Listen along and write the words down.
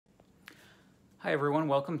Hi everyone,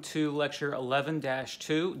 welcome to lecture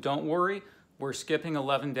 11-2. Don't worry, we're skipping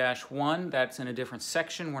 11-1. That's in a different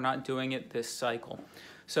section. We're not doing it this cycle.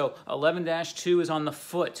 So 11-2 is on the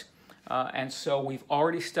foot. And so we've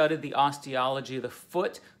already studied the osteology of the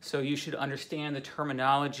foot, so you should understand the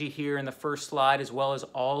terminology here in the first slide as well as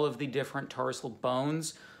all of the different tarsal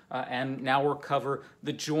bones. And now we'll cover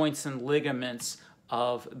the joints and ligaments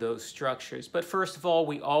of those structures. But first of all,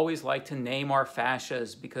 we always like to name our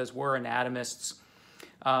fascias because we're anatomists.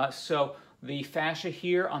 So the fascia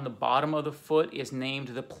here on the bottom of the foot is named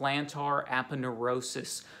the plantar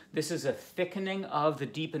aponeurosis. This is a thickening of the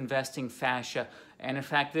deep investing fascia. And in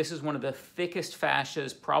fact, this is one of the thickest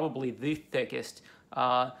fascias, probably the thickest,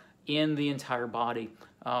 in the entire body.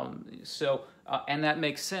 And that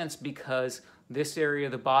makes sense because this area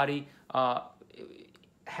of the body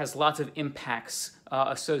has lots of impacts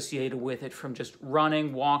associated with it from just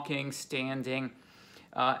running, walking, standing,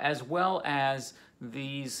 as well as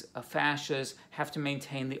these fascias have to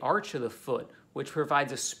maintain the arch of the foot, which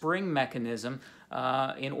provides a spring mechanism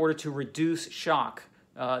in order to reduce shock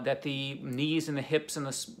that the knees and the hips and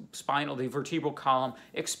the vertebral column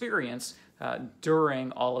experience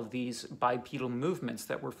during all of these bipedal movements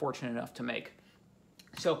that we're fortunate enough to make.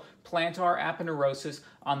 So plantar aponeurosis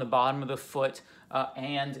on the bottom of the foot,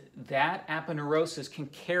 and that aponeurosis can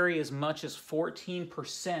carry as much as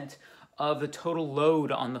 14% of the total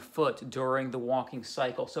load on the foot during the walking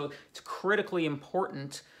cycle. So it's critically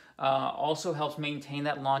important. Also helps maintain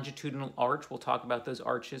that longitudinal arch. We'll talk about those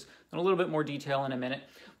arches in a little bit more detail in a minute.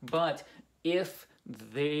 But if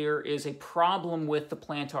there is a problem with the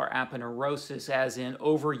plantar aponeurosis, as in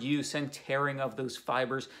overuse and tearing of those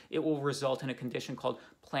fibers, it will result in a condition called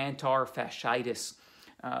plantar fasciitis,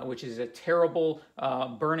 which is a terrible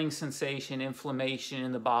burning sensation, inflammation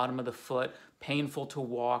in the bottom of the foot, painful to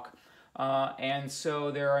walk. And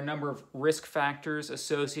so there are a number of risk factors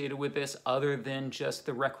associated with this other than just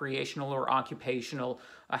the recreational or occupational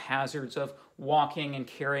hazards of walking and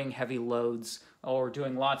carrying heavy loads or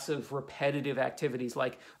doing lots of repetitive activities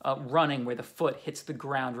like running where the foot hits the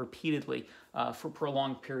ground repeatedly for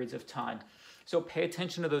prolonged periods of time. So pay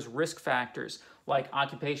attention to those risk factors like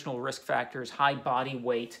occupational risk factors, high body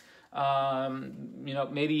weight,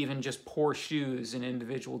 maybe even just poor shoes. An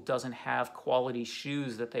individual doesn't have quality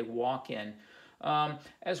shoes that they walk in,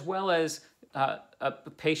 as well as a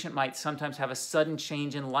patient might sometimes have a sudden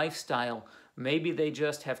change in lifestyle. Maybe they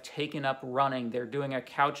just have taken up running. They're doing a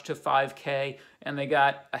couch to 5K and they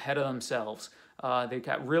got ahead of themselves. They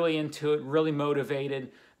got really into it, really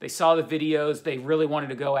motivated. They saw the videos, they really wanted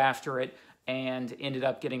to go after it, and ended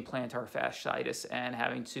up getting plantar fasciitis and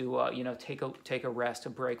having to take a rest, a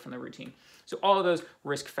break from the routine. So all of those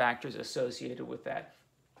risk factors associated with that.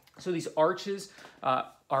 So these arches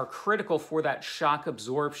are critical for that shock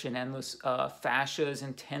absorption, and those fascias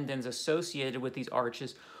and tendons associated with these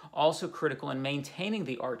arches also critical in maintaining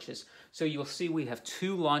the arches. So you'll see we have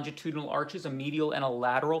two longitudinal arches, a medial and a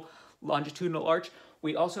lateral longitudinal arch.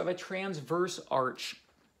 We also have a transverse arch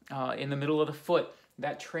in the middle of the foot.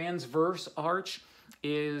 That transverse arch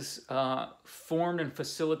is formed and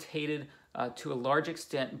facilitated to a large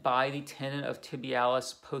extent by the tendon of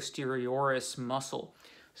tibialis posterioris muscle.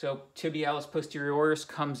 So tibialis posterioris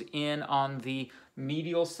comes in on the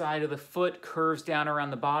medial side of the foot, curves down around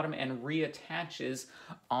the bottom, and reattaches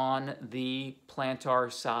on the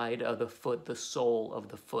plantar side of the foot, the sole of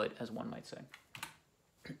the foot, as one might say.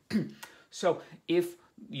 So if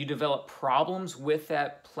you develop problems with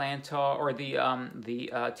that plantar or the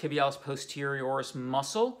tibialis posterioris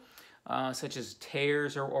muscle, such as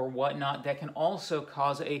tears or whatnot, that can also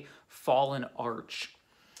cause a fallen arch.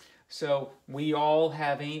 So we all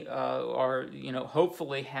have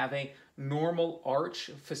hopefully have a normal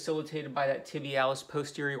arch facilitated by that tibialis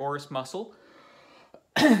posterioris muscle.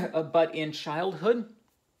 But in childhood,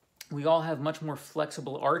 we all have much more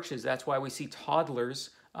flexible arches. That's why we see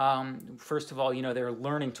toddlers. First of all, they're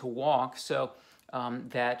learning to walk, so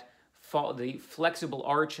the flexible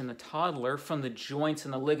arch in the toddler from the joints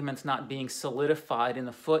and the ligaments not being solidified in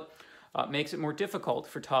the foot makes it more difficult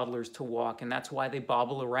for toddlers to walk, and that's why they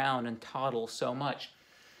bobble around and toddle so much.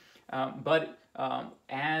 But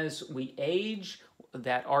as we age,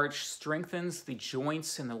 that arch strengthens, the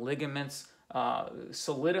joints and the ligaments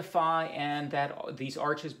solidify, and these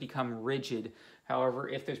arches become rigid. However,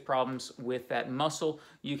 if there's problems with that muscle,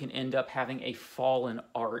 you can end up having a fallen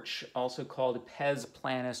arch, also called pes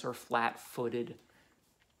planus or flat-footed.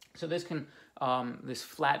 So this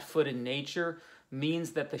flat-footed nature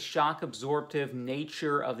means that the shock absorptive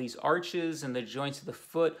nature of these arches and the joints of the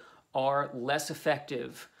foot are less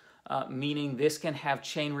effective meaning this can have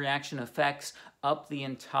chain reaction effects up the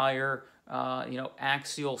entire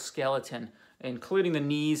axial skeleton, including the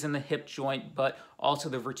knees and the hip joint, but also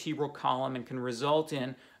the vertebral column, and can result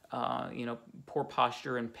in poor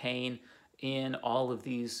posture and pain in all of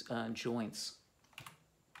these joints.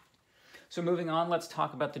 So moving on, let's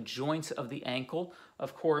talk about the joints of the ankle.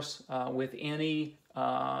 Of course, with any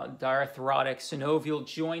diarthrotic synovial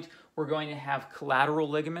joint, we're going to have collateral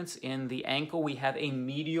ligaments. In the ankle, we have a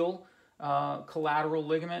medial collateral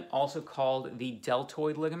ligament, also called the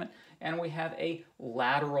deltoid ligament, and we have a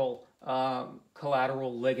lateral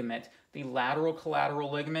collateral ligament. The lateral collateral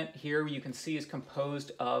ligament here you can see is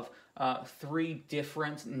composed of 3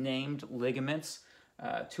 different named ligaments.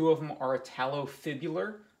 2 of them are a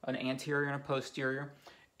talofibular, an anterior and a posterior,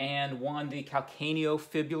 and one the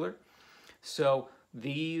calcaneofibular. So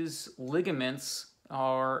these ligaments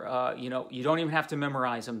are, you don't even have to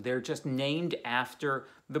memorize them. They're just named after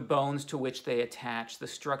the bones to which they attach, the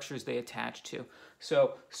structures they attach to.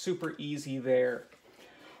 So super easy there.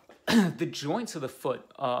 The joints of the foot,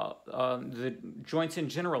 the joints in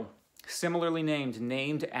general, similarly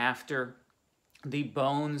named after the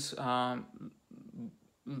bones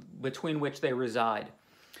between which they reside.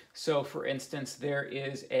 So, for instance, there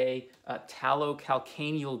is a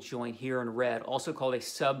talocalcaneal joint here in red, also called a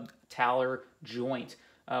subtalar joint.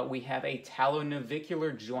 We have a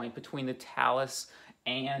talonavicular joint between the talus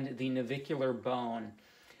and the navicular bone.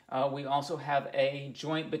 We also have a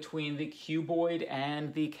joint between the cuboid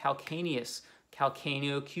and the calcaneus,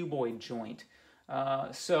 calcaneocuboid joint.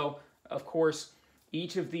 So, of course,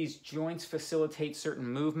 each of these joints facilitates certain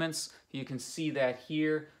movements. You can see that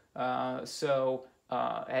here.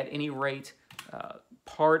 At any rate,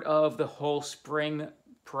 part of the whole spring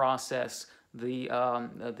process,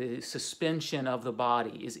 the suspension of the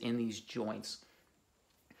body is in these joints.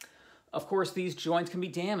 Of course, these joints can be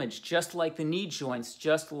damaged, just like the knee joints,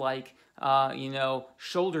 just like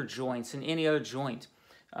shoulder joints and any other joint.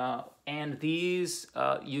 And these,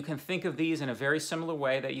 you can think of these in a very similar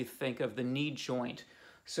way that you think of the knee joint.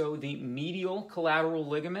 So the medial collateral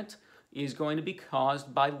ligament is going to be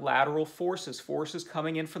caused by lateral forces, forces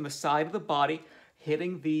coming in from the side of the body,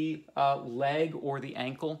 hitting the leg or the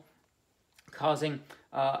ankle, causing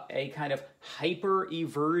a kind of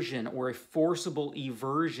hyper-eversion or a forcible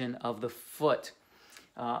eversion of the foot.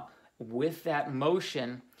 With that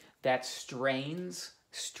motion, that strains,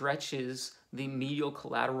 stretches the medial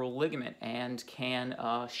collateral ligament and can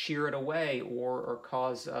shear it away or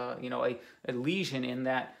cause a lesion in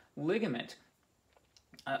that ligament.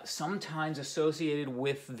 Sometimes associated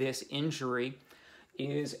with this injury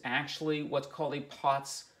is actually what's called a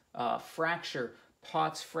Pott's fracture.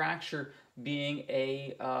 Pott's fracture being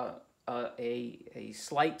a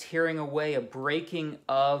slight tearing away, a breaking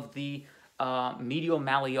of the medial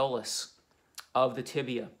malleolus of the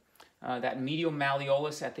tibia. That medial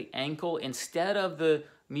malleolus at the ankle, instead of the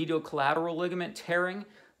medial collateral ligament tearing,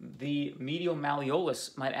 the medial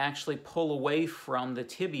malleolus might actually pull away from the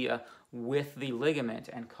tibia with the ligament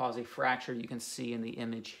and cause a fracture you can see in the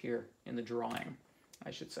image here, in the drawing,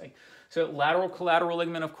 I should say. So lateral collateral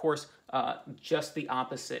ligament, of course, just the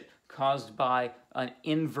opposite, caused by an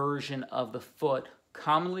inversion of the foot,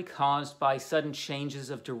 commonly caused by sudden changes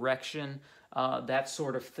of direction, that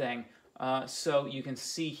sort of thing. So you can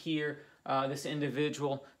see here this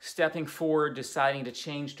individual stepping forward, deciding to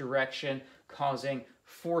change direction, causing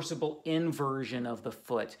forcible inversion of the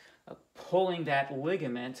foot, pulling that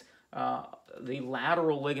ligament, the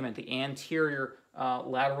lateral ligament, the anterior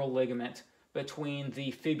lateral ligament between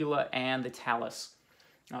the fibula and the talus,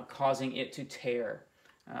 causing it to tear.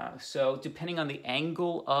 So depending on the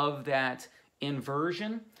angle of that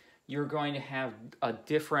inversion, you're going to have a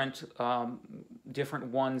different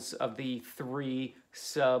ones of the 3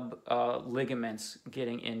 sub ligaments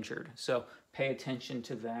getting injured. So pay attention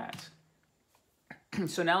to that.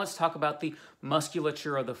 So now let's talk about the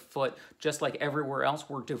musculature of the foot. Just like everywhere else,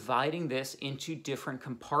 we're dividing this into different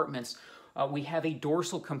compartments. We have a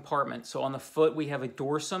dorsal compartment. So on the foot, we have a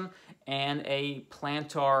dorsum and a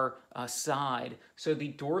plantar side. So the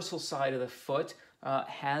dorsal side of the foot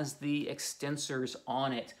has the extensors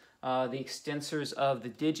on it, the extensors of the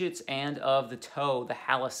digits and of the toe, the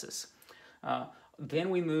hallucis. Then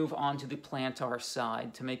we move on to the plantar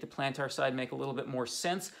side. To make the plantar side make a little bit more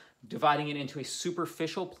sense, dividing it into a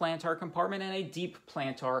superficial plantar compartment and a deep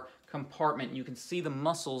plantar compartment. You can see the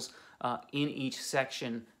muscles in each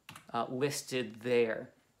section listed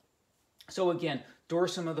there. So again,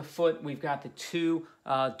 dorsum of the foot, we've got the 2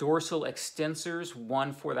 dorsal extensors,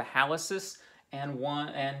 one for the hallucis and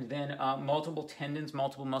then multiple tendons,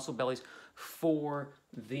 multiple muscle bellies for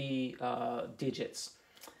the digits.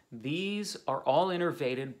 These are all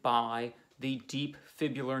innervated by the deep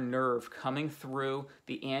fibular nerve coming through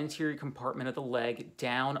the anterior compartment of the leg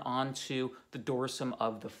down onto the dorsum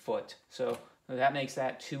of the foot. So that makes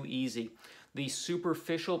that too easy. The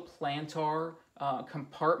superficial plantar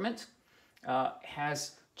compartment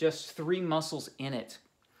has just 3 muscles in it.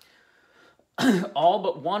 All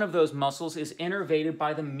but one of those muscles is innervated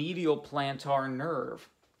by the medial plantar nerve.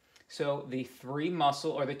 So the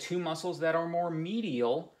 2 muscles that are more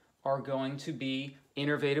medial are going to be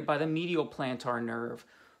innervated by the medial plantar nerve.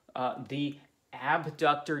 The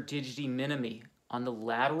abductor digiti minimi on the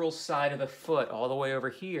lateral side of the foot, all the way over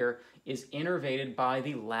here, is innervated by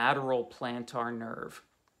the lateral plantar nerve.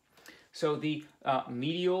 So the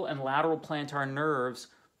medial and lateral plantar nerves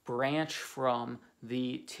branch from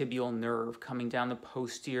the tibial nerve coming down the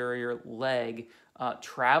posterior leg,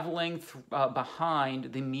 traveling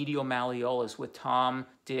behind the medial malleolus with Tom,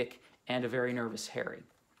 Dick, and a very nervous Harry.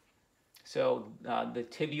 So the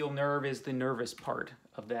tibial nerve is the nervous part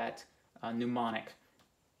of that mnemonic.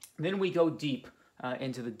 Then we go deep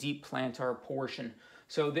into the deep plantar portion.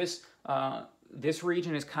 So this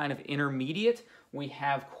region is kind of intermediate. We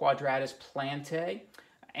have quadratus plantae,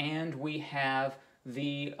 and we have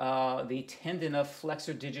the tendon of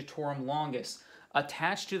flexor digitorum longus.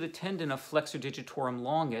 Attached to the tendon of flexor digitorum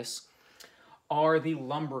longus are the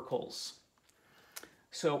lumbricals.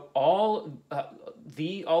 So all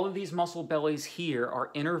of these muscle bellies here are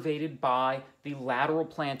innervated by the lateral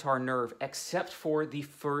plantar nerve, except for the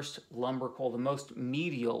first lumbrical, the most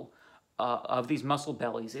medial of these muscle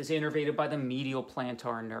bellies, is innervated by the medial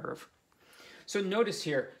plantar nerve. So notice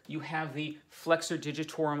here, you have the flexor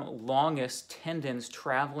digitorum longus tendons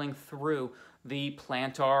traveling through the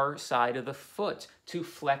plantar side of the foot to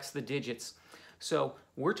flex the digits. So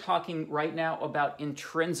we're talking right now about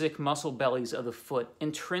intrinsic muscle bellies of the foot.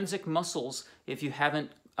 Intrinsic muscles, if you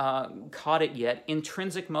haven't caught it yet,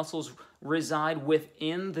 intrinsic muscles reside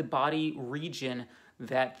within the body region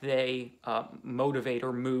that they motivate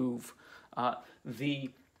or move.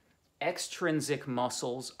 The extrinsic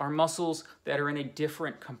muscles are muscles that are in a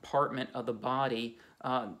different compartment of the body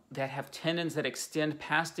that have tendons that extend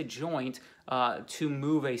past a joint to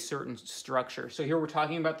move a certain structure. So here we're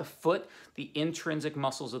talking about the foot. The intrinsic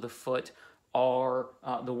muscles of the foot are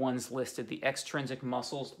the ones listed. The extrinsic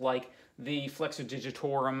muscles, like the flexor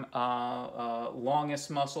digitorum longus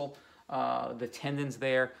muscle, the tendons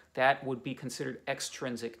there, that would be considered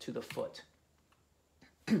extrinsic to the foot.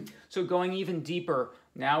 So going even deeper,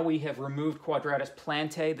 now we have removed quadratus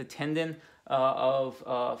plantae, the tendon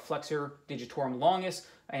of flexor digitorum longus,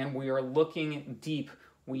 and we are looking deep.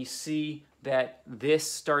 We see that this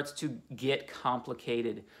starts to get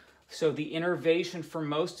complicated. So the innervation for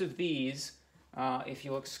most of these, if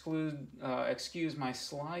you'll excuse my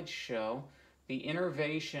slideshow, the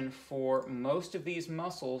innervation for most of these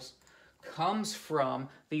muscles comes from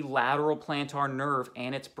the lateral plantar nerve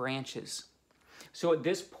and its branches. So at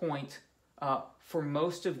this point, for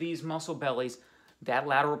most of these muscle bellies, that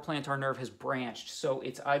lateral plantar nerve has branched. So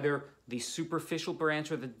it's either the superficial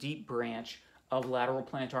branch or the deep branch of lateral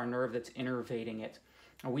plantar nerve that's innervating it.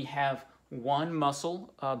 We have one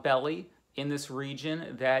muscle belly in this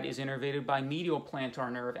region that is innervated by medial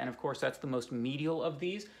plantar nerve, and of course that's the most medial of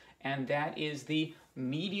these, and that is the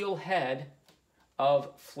medial head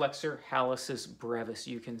of flexor hallucis brevis,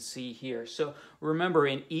 you can see here. So remember,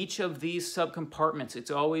 in each of these subcompartments,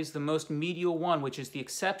 it's always the most medial one, which is the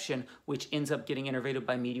exception, which ends up getting innervated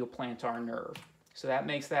by medial plantar nerve. So that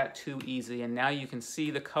makes that too easy. And now you can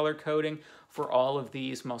see the color coding for all of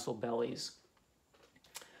these muscle bellies.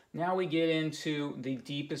 Now we get into the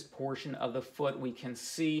deepest portion of the foot. We can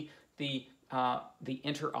see the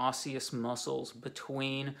interosseous muscles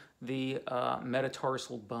between the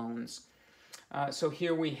metatarsal bones. So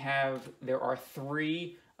here there are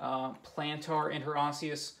 3 plantar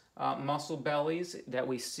interosseous muscle bellies that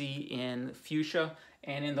we see in fuchsia,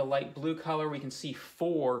 and in the light blue color we can see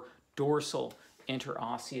 4 dorsal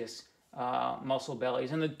interosseous muscle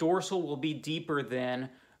bellies, and the dorsal will be deeper than,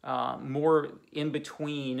 more in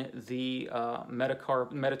between the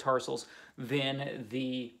metatarsals than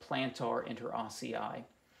the plantar interossei.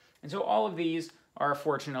 And so all of these are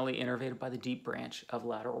fortunately innervated by the deep branch of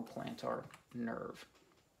lateral plantar nerve.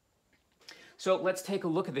 So let's take a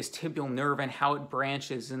look at this tibial nerve and how it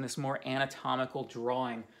branches in this more anatomical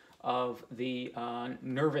drawing of the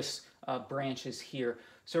nervous branches here.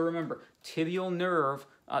 So remember, tibial nerve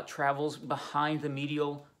travels behind the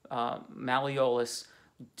medial malleolus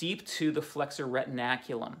deep to the flexor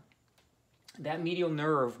retinaculum. That medial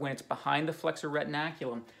nerve, when it's behind the flexor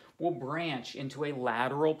retinaculum, will branch into a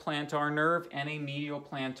lateral plantar nerve and a medial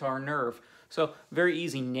plantar nerve. So very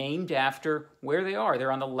easy, named after where they are.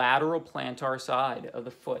 They're on the lateral plantar side of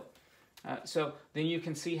the foot. So then you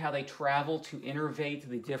can see how they travel to innervate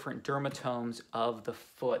the different dermatomes of the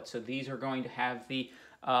foot. So these are going to have the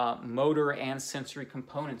motor and sensory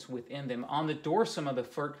components within them. On the dorsum of the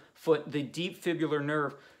foot, the deep fibular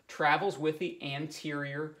nerve travels with the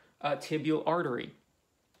anterior tibial artery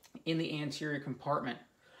in the anterior compartment.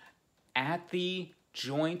 At the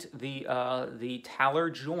joint, the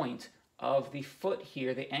talar joint of the foot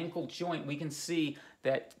here, the ankle joint, we can see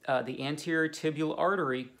that the anterior tibial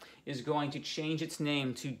artery is going to change its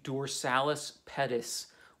name to dorsalis pedis,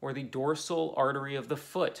 or the dorsal artery of the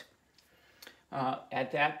foot.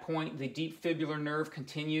 At that point, the deep fibular nerve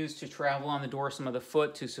continues to travel on the dorsum of the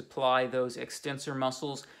foot to supply those extensor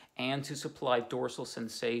muscles and to supply dorsal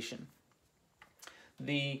sensation.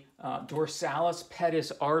 The dorsalis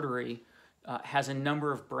pedis artery has a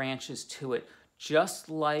number of branches to it. Just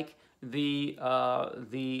like the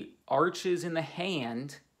arches in the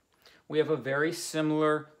hand, we have a very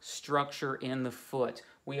similar structure in the foot.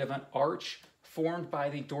 We have an arch formed by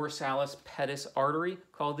the dorsalis pedis artery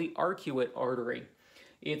called the arcuate artery.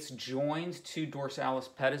 It's joined to dorsalis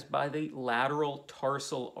pedis by the lateral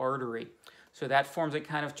tarsal artery. So that forms a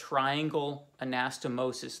kind of triangle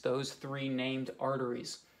anastomosis, those three named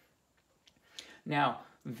arteries. Now,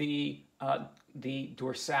 the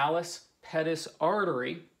dorsalis pedis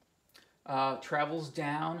artery travels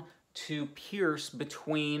down to pierce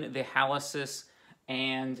between the hallucis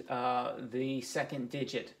and the second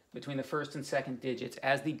digit, between the first and second digits,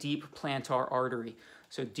 as the deep plantar artery.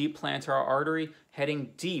 So deep plantar artery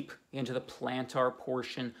heading deep into the plantar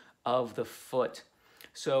portion of the foot.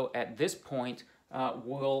 So at this point,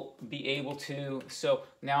 we'll be able to, so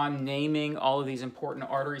now I'm naming all of these important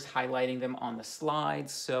arteries, highlighting them on the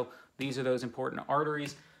slides. So these are those important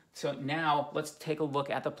arteries. So now let's take a look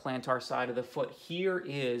at the plantar side of the foot. Here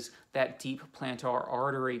is that deep plantar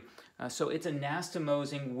artery. So it's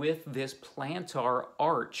anastomosing with this plantar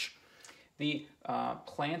arch. The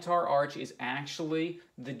plantar arch is actually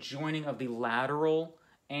the joining of the lateral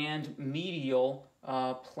and medial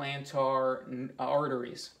plantar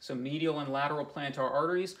arteries. So medial and lateral plantar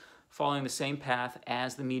arteries following the same path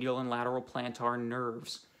as the medial and lateral plantar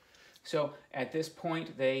nerves. So at this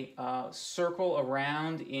point, they circle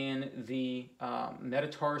around in the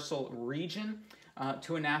metatarsal region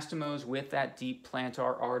to anastomose with that deep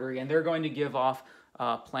plantar artery, and they're going to give off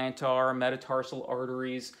plantar metatarsal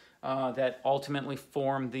arteries that ultimately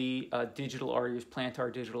form the digital arteries,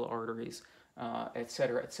 plantar digital arteries, et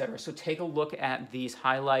cetera, et cetera. So take a look at these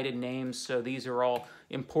highlighted names. So these are all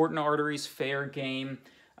important arteries, fair game.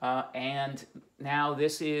 And now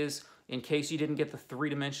this is, in case you didn't get the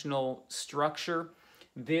three-dimensional structure,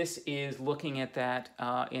 this is looking at that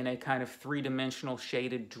in a kind of three-dimensional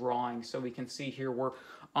shaded drawing. So we can see here we're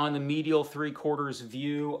on the medial three-quarters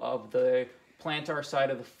view of the plantar side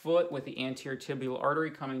of the foot with the anterior tibial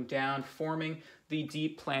artery coming down, forming the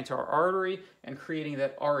deep plantar artery and creating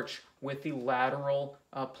that arch with the lateral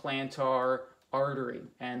plantar artery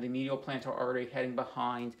and the medial plantar artery heading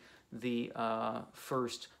behind the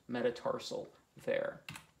first metatarsal there.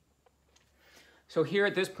 So here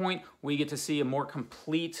at this point, we get to see a more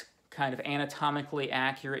complete, kind of anatomically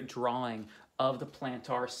accurate drawing of the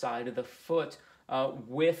plantar side of the foot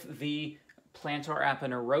with the plantar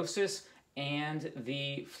aponeurosis and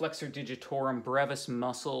the flexor digitorum brevis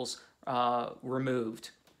muscles removed.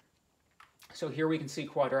 So here we can see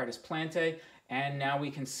quadratus plantae, and now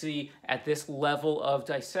we can see at this level of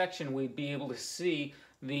dissection, we'd be able to see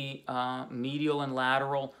the medial and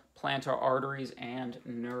lateral plantar arteries and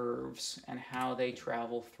nerves and how they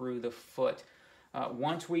travel through the foot.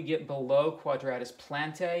 Once we get below quadratus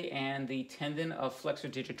plantae and the tendon of flexor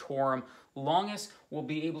digitorum longus, we'll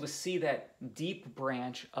be able to see that deep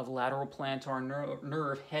branch of lateral plantar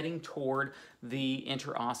nerve heading toward the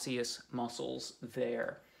interosseous muscles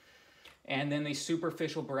there. And then the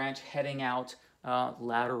superficial branch heading out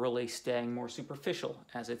laterally, staying more superficial,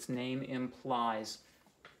 as its name implies.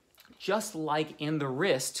 Just like in the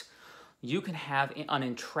wrist, you can have an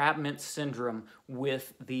entrapment syndrome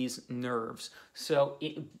with these nerves. So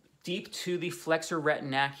deep to the flexor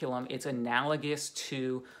retinaculum, it's analogous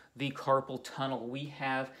to the carpal tunnel. We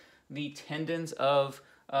have the tendons of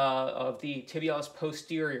the tibialis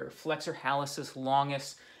posterior, flexor hallucis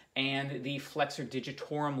longus, and the flexor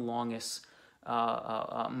digitorum longus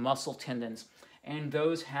muscle tendons. And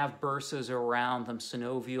those have bursas around them,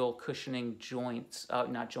 synovial cushioning joints,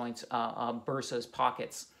 not joints, bursas,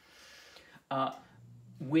 pockets.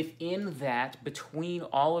 within that, between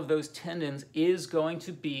all of those tendons, is going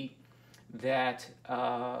to be that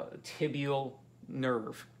tibial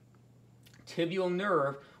nerve. Tibial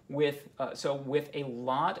nerve with a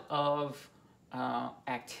lot of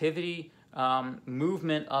activity,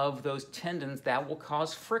 movement of those tendons, that will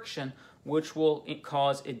cause friction, which will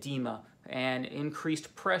cause edema and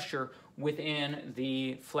increased pressure within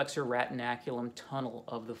the flexor retinaculum tunnel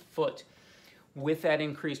of the foot. With that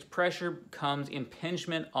increased pressure comes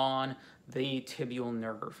impingement on the tibial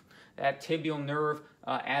nerve. That tibial nerve,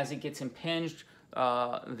 as it gets impinged,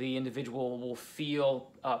 the individual will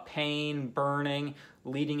feel pain, burning,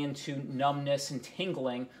 leading into numbness and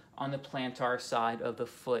tingling on the plantar side of the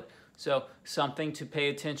foot. So something to pay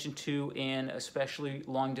attention to in especially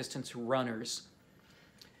long-distance runners,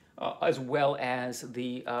 as well as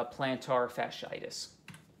the plantar fasciitis.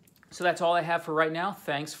 So that's all I have for right now.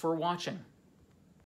 Thanks for watching.